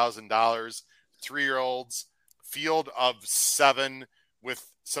 $250,000. 3-year-olds, field of 7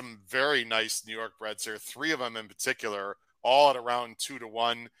 with some very nice New York breds here. 3 of them in particular, all at around 2 to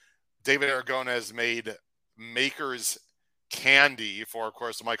 1. David Aragona has made Maker's Candy for, of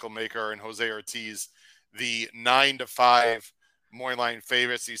course, Michael Maker and Jose Ortiz, the 9 to 5 morning line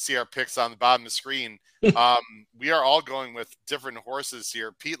favorites. You see our picks on the bottom of the screen. We are all going with different horses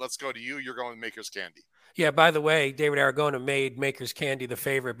here. Pete, let's go to you. You're going with Maker's Candy. Yeah, by the way, David Aragona made Maker's Candy the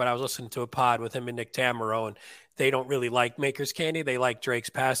favorite, but I was listening to a pod with him and Nick Tamaro, and they don't really like Maker's Candy. They like Drake's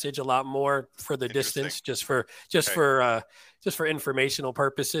Passage a lot more for the distance, just for informational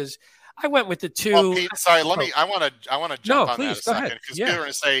purposes. I went with the 2. Well, Pete, sorry, I want to jump on that a second, because people are going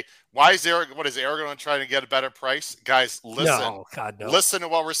to say, why is Aragona trying to get a better price? Guys, listen. No, God, no. Listen to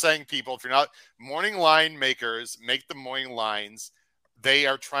what we're saying, people. If you're not morning line makers, make the morning lines. They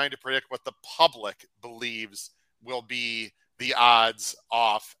are trying to predict what the public believes will be the odds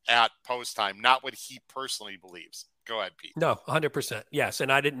off at post time, not what he personally believes. Go ahead, Pete. No, 100%. Yes.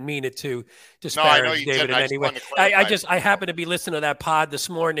 And I didn't mean it to disparage David in any way. I happened to be listening to that pod this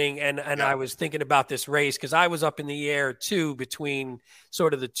morning, and I was thinking about this race because I was up in the air too between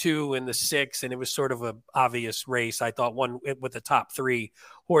sort of the 2 and the 6, and it was sort of an obvious race. I thought one with the top 3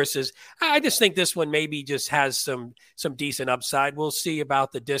 horses. I just think this one maybe just has some decent upside. We'll see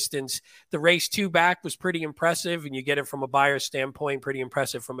about the distance. The race 2 back was pretty impressive, and you get it from a buyer's standpoint, pretty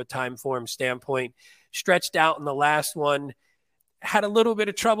impressive from a time form standpoint. Stretched out in the last one, had a little bit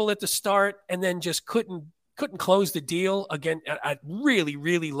of trouble at the start, and then just couldn't close the deal again at really,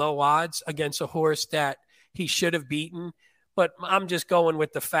 really low odds against a horse that he should have beaten. But I'm just going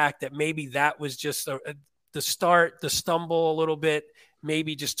with the fact that maybe that was just the start, the stumble a little bit,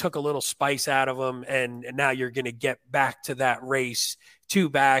 maybe just took a little spice out of him, and now you're going to get back to that race 2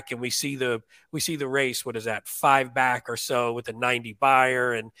 back, and we see the race, what is that, 5 back or so with a 90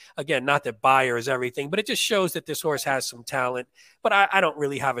 buyer. And again, not that buyer is everything, but it just shows that this horse has some talent. But I don't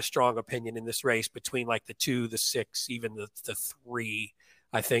really have a strong opinion in this race between like the 2, the 6, even the 3.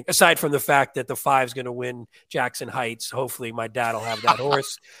 I think, aside from the fact that the 5 is going to win Jackson Heights. Hopefully my dad will have that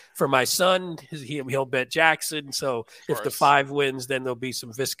horse for my son. He'll bet Jackson. So if the 5 wins, then there'll be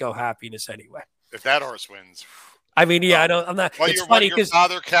some Visco happiness anyway. If that horse wins. I mean, yeah, I'm not. Well, it's funny because your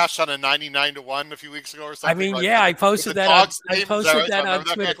father cashed on a 99 to 1 a few weeks ago or something. I mean, right? yeah, I posted that. I posted that on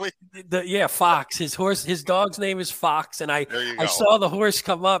Twitter. Fox. His dog's name is Fox, and I saw the horse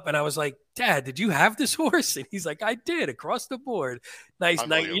come up, and I was like, Dad, did you have this horse? And he's like, I did, across the board. Nice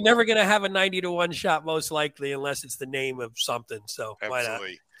night. You're never gonna have a 90 to 1 shot, most likely, unless it's the name of something. So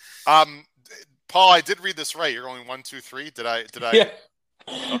absolutely. Why not? Paul, I did read this right. You're going 1, 2, 3. Did I? Yeah.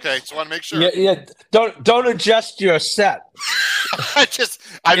 Okay, so I want to make sure. Yeah. Don't adjust your set.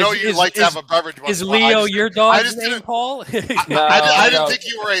 I know you like to have a beverage. Is Leo your dog's name, Paul? I didn't think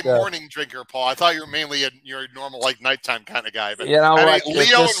you were a morning drinker, Paul. I thought you were mainly your normal like nighttime kind of guy. But you know what?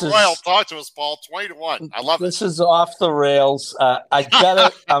 Leo and Royal, talk to us, Paul. 20 to 1. I love this. This is off the rails. I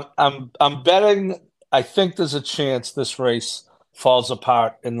bet it. I'm betting. I think there's a chance this race falls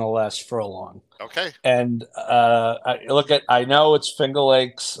apart in the last furlong. Okay. And I know it's Finger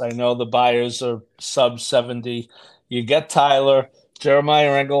Lakes. I know the buyers are sub 70. You get Tyler.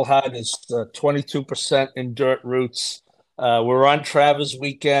 Jeremiah Engelhardt is 22% in dirt roots. We're on Travers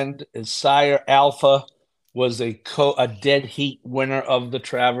weekend. His sire Alpha was a dead heat winner of the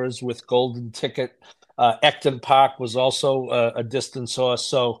Travers with Golden Ticket. Ecton Park was also a distance horse.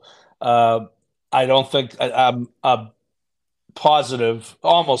 So I don't think I'm positive,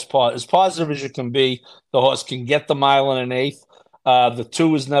 as positive as you can be. The horse can get the mile and an eighth. The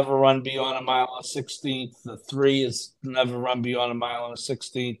 2 has never run beyond a mile and a 16th. The 3 has never run beyond a mile and a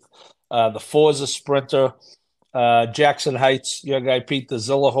 16th. The 4's a sprinter. Jackson Heights, your guy Pete, the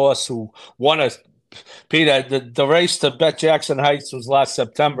Zilla horse who won Peter, the race to bet Jackson Heights was last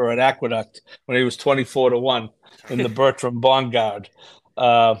September at Aqueduct when he was 24-1 in the Bertram Bongard.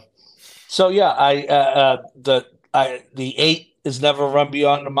 So yeah, the 8 is never run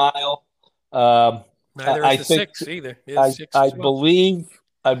beyond a mile. Neither is the 6 either.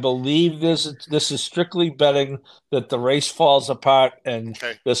 I believe this is strictly betting that the race falls apart and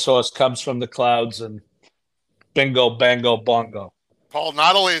this horse comes from the clouds and bingo, bango, bongo. Paul,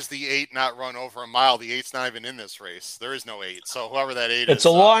 not only is the 8 not run over a mile, the 8's not even in this race. There is no 8. So whoever that 8 is. It's a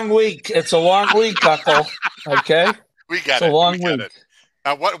long week. It's a long week, Uncle. Okay? We get it. It's a long week.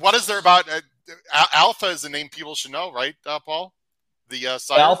 What is there about Alpha is the name people should know, right, Paul? The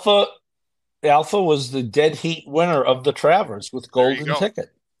sire? Alpha was the dead heat winner of the Travers with Golden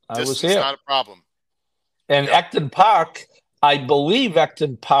Ticket. I was here. Not a problem. And Ecton Park, I believe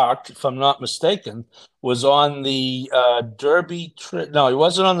Ecton Park, if I'm not mistaken, was on the Derby trail. No, he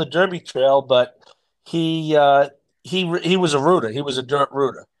wasn't on the Derby trail, but he was a rooter. He was a dirt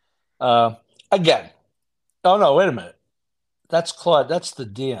rooter. Again. Oh no, wait a minute. That's Claude. That's the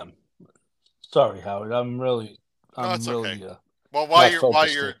DM. Sorry, Howard. I'm really. Okay. Well,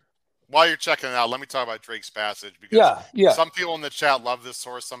 while you're checking it out, let me talk about Drake's Passage because some people in the chat love this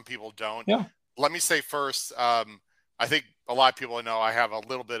horse, some people don't. Yeah. Let me say first, I think a lot of people know I have a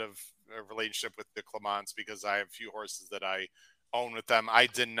little bit of a relationship with the Clements because I have a few horses that I own with them. I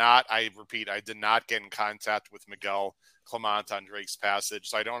did not get in contact with Miguel Clement on Drake's Passage,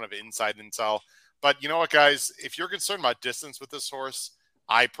 so I don't have inside intel. But you know what, guys? If you're concerned about distance with this horse,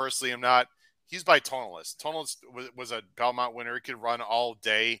 I personally am not. He's by Tonalist. Tonalist was a Belmont winner. He could run all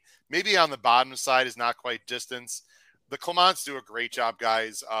day. Maybe on the bottom side is not quite distance. The Clements do a great job,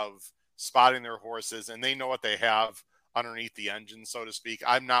 guys, of spotting their horses, and they know what they have underneath the engine, so to speak.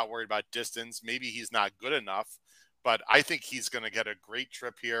 I'm not worried about distance. Maybe he's not good enough, but I think he's going to get a great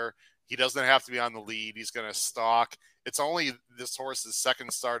trip here. He doesn't have to be on the lead. He's going to stalk. It's only this horse's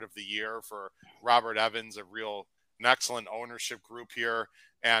second start of the year for Robert Evans, an excellent ownership group here.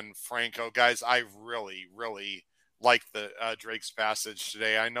 And Franco, guys, I really, really like the Drake's Passage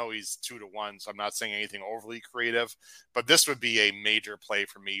today. I know he's 2-1, so I'm not saying anything overly creative, but this would be a major play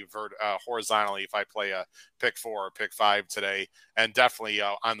for me horizontally if I play a pick 4 or pick 5 today, and definitely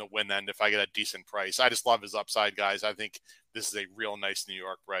on the win end if I get a decent price. I just love his upside, guys. I think this is a real nice New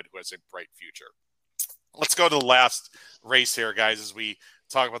York bred who has a bright future. Let's go to the last race here, guys, as we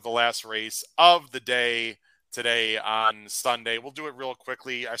talk about the last race of the day today on Sunday. We'll do it real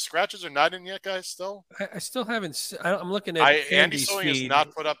quickly. Our scratches are not in yet, guys, still? I still haven't. I'm looking at Andy Sewing has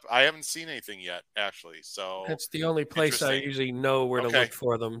not put up. I haven't seen anything yet, actually. So that's the only place I usually know where to look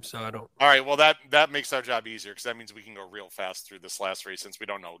for them, so I don't. All right, well, that makes our job easier because that means we can go real fast through this last race since we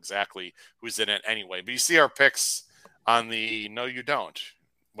don't know exactly who's in it anyway. But you see our picks on the – no, you don't.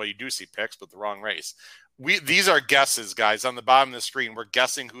 Well, you do see picks, but the wrong race. These are guesses, guys. On the bottom of the screen, we're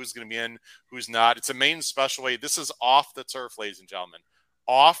guessing who's going to be in, who's not. It's a main special weight. This is off the turf, ladies and gentlemen.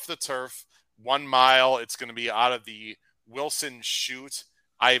 Off the turf, 1 mile. It's going to be out of the Wilson chute.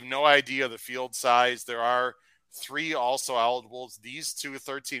 I have no idea the field size. There are 3 also eligibles. These two,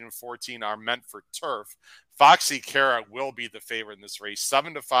 13 and 14, are meant for turf. Foxy Cara will be the favorite in this race.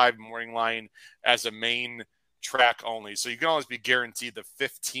 7-5 morning line as a main track only. So you can always be guaranteed the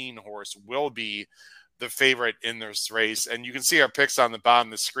 15 horse will be the favorite in this race. And you can see our picks on the bottom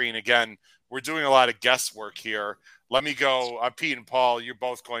of the screen. Again, we're doing a lot of guesswork here. Let me go. Pete and Paul, you're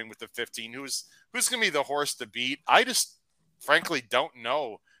both going with the 15. Who's going to be the horse to beat? I just frankly don't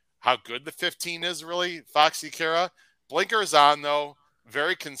know how good the 15 is, really. Foxy Cara. Blinker is on, though.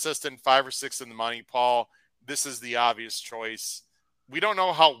 Very consistent, 5 or 6 in the money. Paul, this is the obvious choice. We don't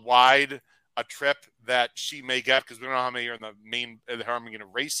know how wide a trip that she may get because we don't know how many are in the main, how I'm going to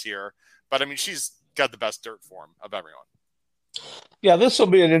race here. But, I mean, she's got the best dirt form of everyone. Yeah, this will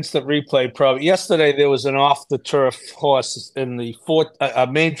be an instant replay. Probably yesterday there was an off the turf horse in the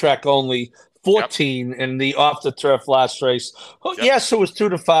main track only 14 in the off the turf last race. Yes, it was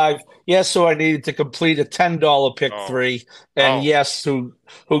 2-5. Yes, so I needed to complete a $10 pick 3, and yes, who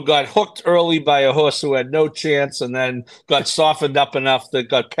got hooked early by a horse who had no chance, and then got softened up enough that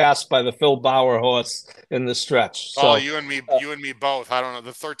got passed by the Phil Bauer horse in the stretch. So you and me both. I don't know.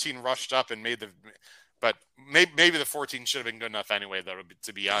 The 13 rushed up and made the. But maybe the 14 should have been good enough anyway, though,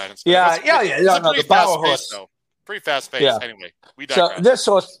 to be honest. No, the Bauer horse. Though. Pretty fast pace. Anyway, we digress. So this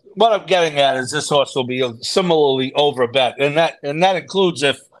horse, what I'm getting at is this horse will be similarly overbet, and that includes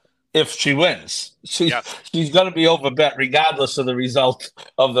if she wins. She's going to be overbet regardless of the result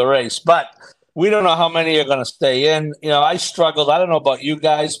of the race. But we don't know how many are going to stay in. I struggled. I don't know about you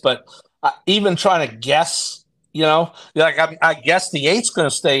guys, but even trying to guess, like I guess the 8's going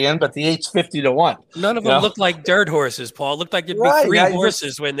to stay in, but the 8's 50-1. None of them look like dirt horses, Paul. Looked like it'd be three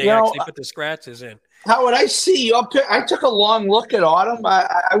horses when they actually put the scratches in. Howard, I see your pick. I took a long look at Autumn.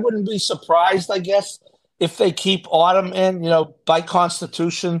 I wouldn't be surprised, I guess, if they keep Autumn in, by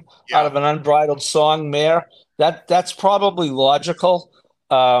constitution out of an unbridled song mare. That's probably logical.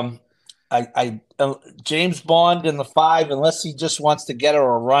 James Bond in the 5, unless he just wants to get her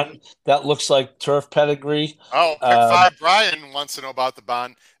a run, that looks like turf pedigree. Oh, pick 5. Brian wants to know about the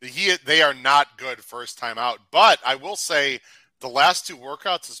Bond. They are not good first time out, but I will say the last 2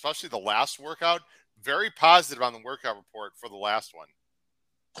 workouts, especially the last workout, very positive on the workout report for the last one.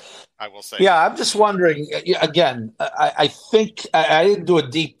 I will say. Yeah, I'm just wondering. Again, I think I didn't do a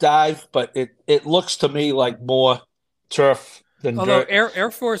deep dive, but it looks to me like more turf. Although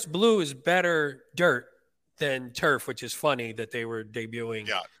Air Force Blue is better dirt than turf, which is funny that they were debuting.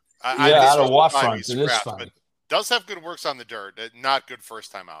 Yeah, out of Waterfront, it is funny. But does have good works on the dirt, not good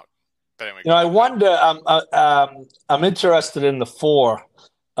first time out. But anyway, I wonder. I'm interested in the 4.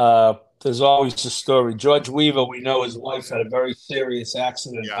 There's always a story. George Weaver, we know his wife had a very serious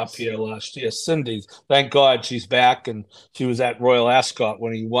accident up here last year. Cindy, thank God she's back, and she was at Royal Ascot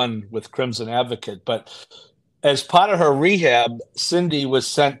when he won with Crimson Advocate. But as part of her rehab, Cindy was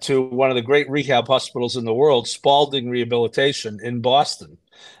sent to one of the great rehab hospitals in the world, Spalding Rehabilitation in Boston.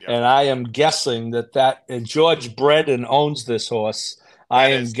 Yep. And I am guessing and George bred and owns this horse. I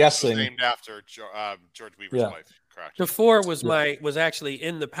am guessing named after George Weaver's wife. Correct. The 4 was actually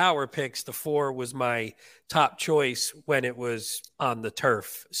in the power picks. The 4 was my top choice when it was on the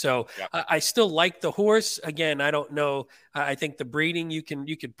turf. So I still like the horse. Again, I don't know. I think the breeding you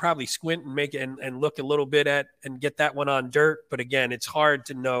could probably squint and make it and look a little bit at and get that one on dirt. But again, it's hard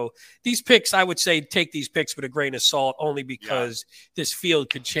to know. These picks, I would say, take these picks with a grain of salt, only because this field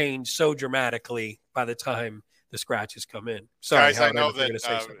could change so dramatically by the time the scratches come in. Sorry, guys, I know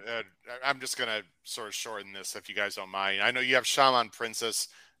that I'm just going to sort of shorten this if you guys don't mind. I know you have Shaman Princess.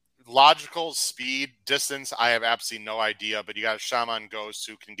 Logical, speed, distance, I have absolutely no idea, but you got a Shaman Ghost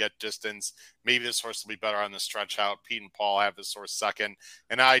who can get distance. Maybe this horse will be better on the stretch out. Pete and Paul have this horse second.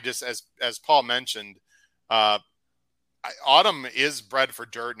 And I just, as Paul mentioned, Autumn is bred for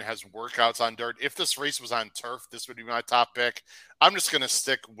dirt and has workouts on dirt. If this race was on turf, this would be my top pick. I'm just going to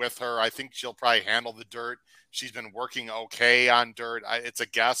stick with her. I think she'll probably handle the dirt. She's been working okay on dirt. It's a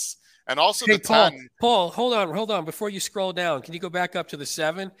guess. And also Paul, hold on. Before you scroll down, can you go back up to the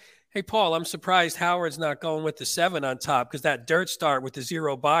 7? Hey, Paul, I'm surprised Howard's not going with the 7 on top, because that dirt start with the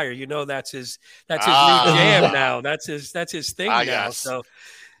 0 buyer, that's his new jam now. That's his thing now. Yes. So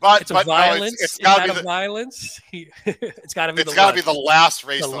But it's a violence. It's got to be violence. It's got to be. It's got to be the last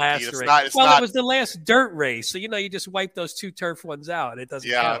race. The last race. It was the last dirt race, so you just wipe those 2 turf ones out. It doesn't.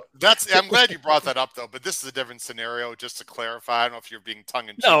 Yeah, count. I'm glad you brought that up though. But this is a different scenario. Just to clarify, I don't know if you're being tongue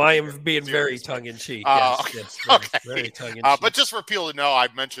in cheek. No, I am being very tongue in cheek. Yes, very tongue in cheek. But just for people to know, I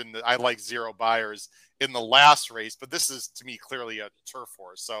mentioned that I like 0 buyers in the last race, but this is to me clearly a turf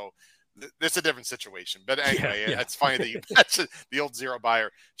horse. So. It's a different situation, but anyway, it's funny that you mentioned the old 0 buyer.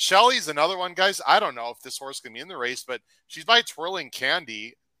 Shelly's another one, guys. I don't know if this horse can be in the race, but she's by Twirling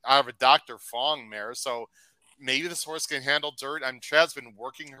Candy out of a Dr. Fong mare, so maybe this horse can handle dirt. Chad's been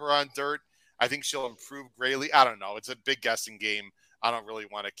working her on dirt. I think she'll improve greatly. I don't know. It's a big guessing game. I don't really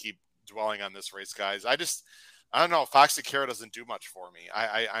want to keep dwelling on this race, guys. I don't know. Foxy Cara doesn't do much for me.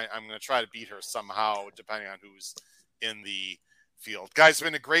 I'm going to try to beat her somehow, depending on who's in the field. Guys, it's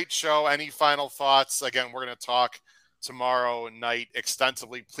been a great show. Any final thoughts? Again, we're going to talk tomorrow night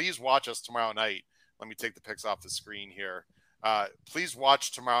extensively. Please watch us tomorrow night. Let me take the pics off the screen here. Please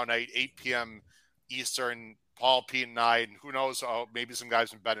watch tomorrow night, 8 p.m. Eastern. Paul, Pete, and I, and who knows, maybe some guys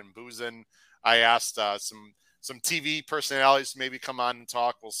from Bet and Boozin'. I asked some TV personalities to maybe come on and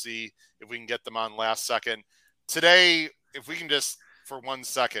talk. We'll see if we can get them on last second. Today, if we can just, for 1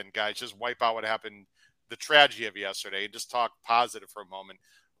 second, guys, just wipe out what happened, the tragedy of yesterday, just talk positive for a moment.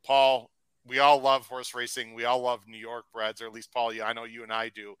 Paul, we all love horse racing. We all love New York breds, or at least Paul, I know you and I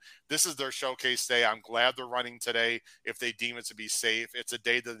do. This is their showcase day. I'm glad they're running today if they deem it to be safe. It's a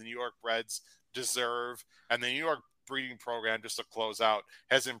day that the New York breds deserve. And the New York breeding program, just to close out,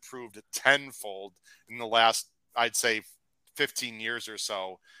 has improved tenfold in the last, I'd say, 15 years or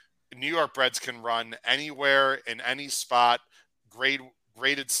so. New York breds can run anywhere in any spot,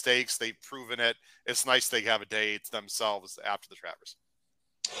 graded stakes. They've proven it. It's nice they have a day to themselves after the Travers.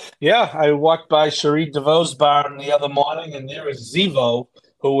 Yeah, I walked by Cherie DeVoe's barn the other morning, and there is Zevo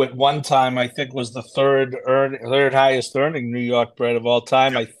who at one time I think was the third highest earning New York bred of all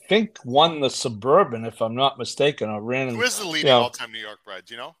time. Yep. I think won the Suburban, if I'm not mistaken, or ran. Who is the leading all-time New York bred?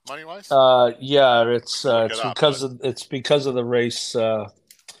 Do you know, money-wise? Yeah, it's because of the race.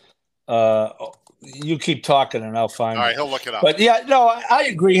 You keep talking and I'll find it. All right, he'll look it up. But yeah, no, I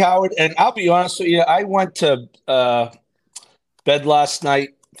agree, Howard. And I'll be honest with you, I went to bed last night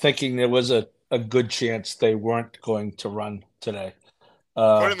thinking there was a good chance they weren't going to run today.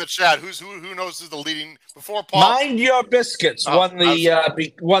 Put in the chat. Who knows who's the leading before Paul? Mind Your Biscuits won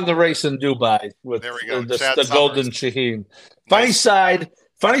the race in Dubai with the Golden Shaheen. Funny side.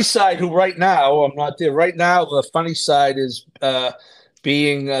 Who right now I'm not there. Right now, the funny side is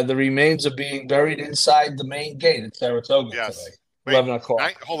being the remains of being buried inside the main gate at Saratoga today. 11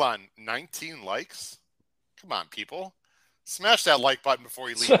 o'clock. Hold on, 19 likes. Come on, people. Smash that like button before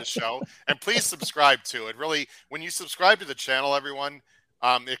you leave the show, and please subscribe to it. Really, when you subscribe to the channel, everyone,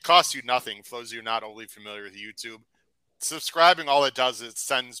 it costs you nothing. For those of you not overly familiar with YouTube, subscribing, all it does is it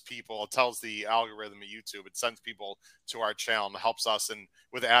sends people. It tells the algorithm of YouTube. It sends people to our channel and helps us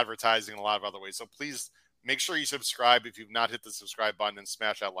with advertising and a lot of other ways. So please make sure you subscribe if you've not hit the subscribe button, and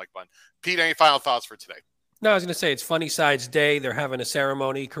smash that like button. Pete, any final thoughts for today? No, I was going to say it's Funny Side's Day. They're having a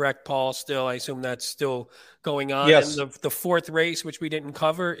ceremony, correct, Paul? Still, I assume that's still going on. Yes. And the fourth race, which we didn't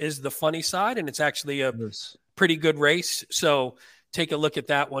cover, is the Funny Side, and it's actually a pretty good race. So take a look at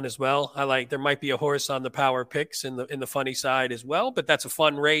that one as well. There might be a horse on the power picks in the Funny Side as well, but that's a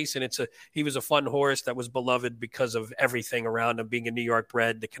fun race, and he was a fun horse that was beloved because of everything around him, being a New York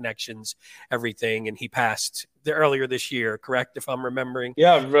bred, the connections, everything, and he passed earlier this year, correct, if I'm remembering?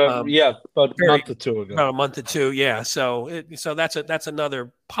 Yeah, about a month or two ago. About a month or two, yeah. So that's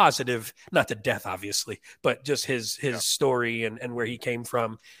another positive, not the death, obviously, but just his story and where he came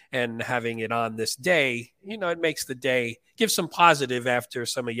from, and having it on this day, it makes the day, give some positive after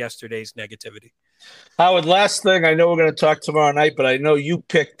some of yesterday's negativity. Howard, last thing, I know we're going to talk tomorrow night, but I know when you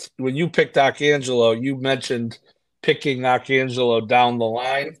picked Arcangelo, you mentioned picking Arcangelo down the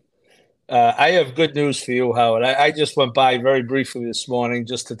line. I have good news for you, Howard. I just went by very briefly this morning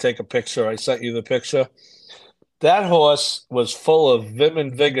just to take a picture. I sent you the picture. That horse was full of vim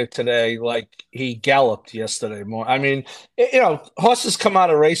and vigor today, like he galloped yesterday morning. I mean, horses come out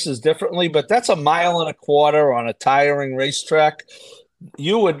of races differently, but that's 1.25 miles on a tiring racetrack.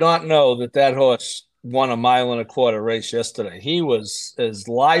 You would not know that horse won 1.25 mile race yesterday. He was as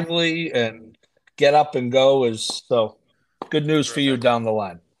lively and get up and go so good news for you down the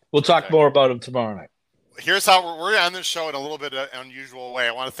line. We'll talk more about him tomorrow night. Here's how we're on this show in a little bit of an unusual way.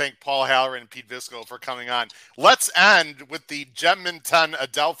 I want to thank Paul Halloran and Pete Visco for coming on. Let's end with the Gemmin 10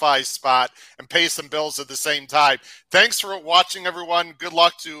 Adelphi spot and pay some bills at the same time. Thanks for watching, everyone. Good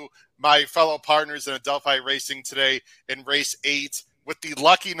luck to my fellow partners in Adelphi Racing today in race 8 with the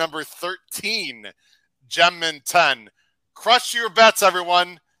lucky number 13 Gemmin 10. Crush your bets,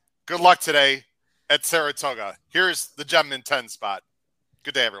 everyone. Good luck today at Saratoga. Here's the Gemmin 10 spot.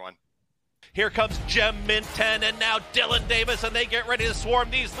 Good day, everyone. Here comes Gem Mint 10 and now Dylan Davis, and they get ready to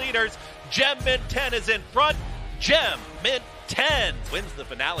swarm these leaders. Gem Mint 10 is in front. Gem Mint 10 wins the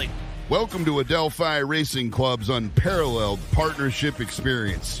finale. Welcome to Adelphi Racing Club's unparalleled partnership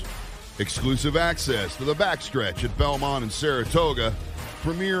experience. Exclusive access to the backstretch at Belmont and Saratoga,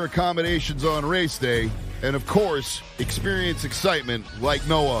 premier accommodations on race day, and of course, experience excitement like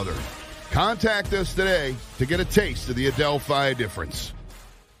no other. Contact us today to get a taste of the Adelphi difference.